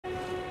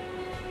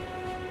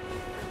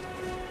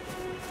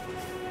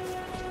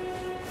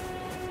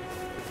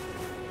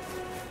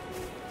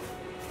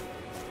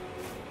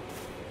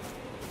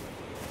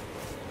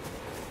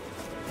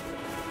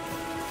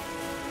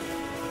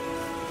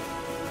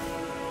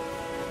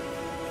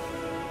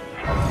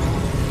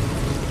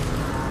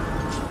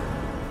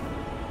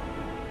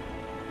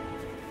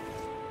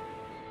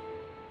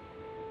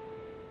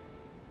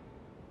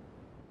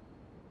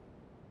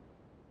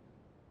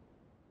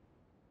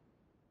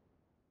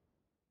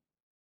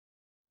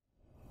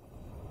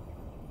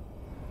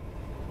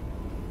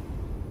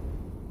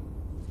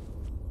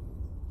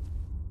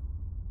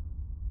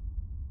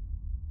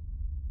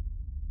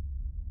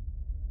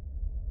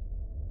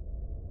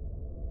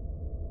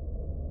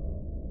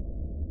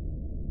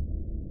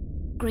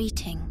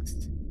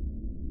Greetings,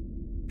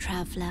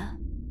 traveler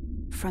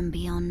from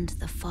beyond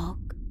the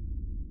fog.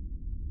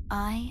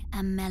 I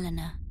am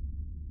Melina.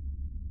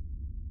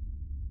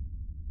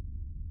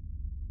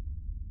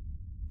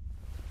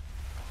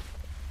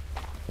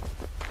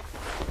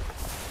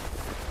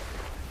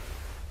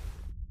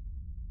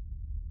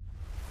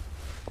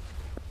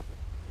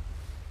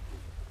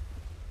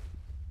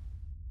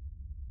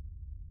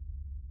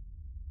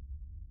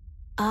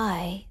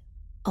 I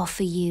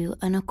offer you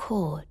an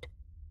accord.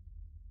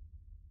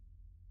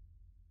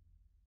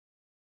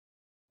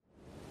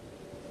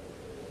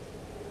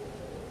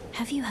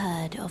 Have you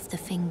heard of the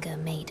Finger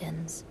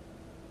Maidens?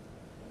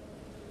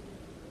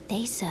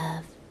 They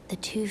serve the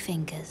two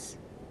fingers,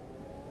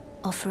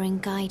 offering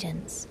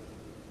guidance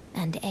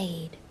and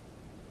aid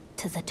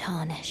to the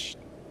tarnished.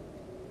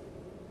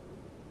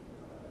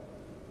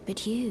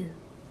 But you,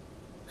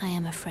 I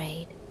am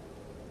afraid,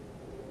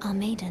 are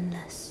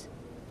maidenless.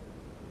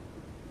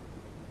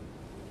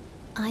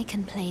 I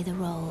can play the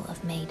role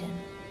of maiden,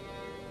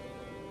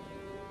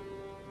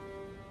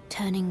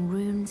 turning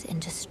runes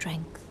into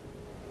strength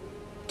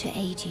to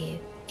aid you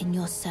in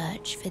your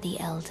search for the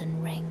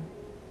Elden Ring.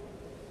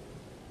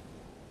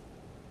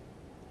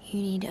 You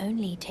need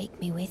only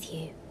take me with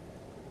you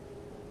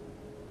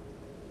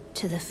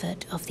to the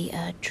foot of the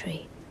Erd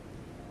Tree.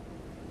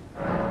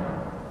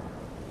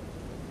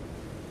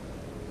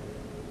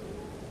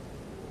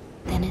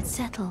 Then it's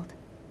settled.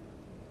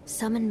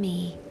 Summon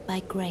me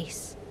by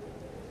grace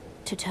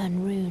to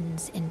turn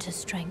runes into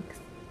strength.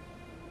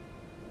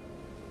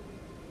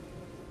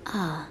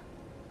 Ah,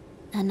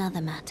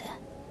 another matter.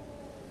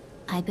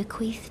 I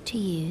bequeath to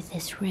you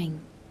this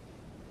ring.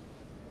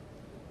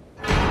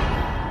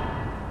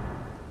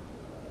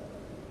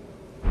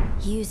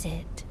 Use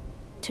it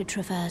to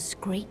traverse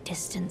great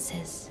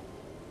distances.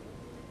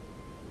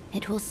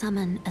 It will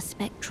summon a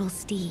spectral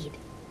steed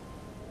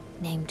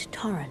named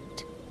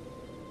Torrent.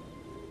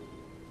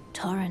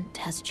 Torrent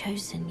has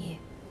chosen you.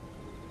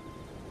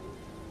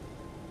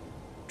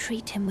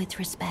 Treat him with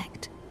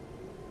respect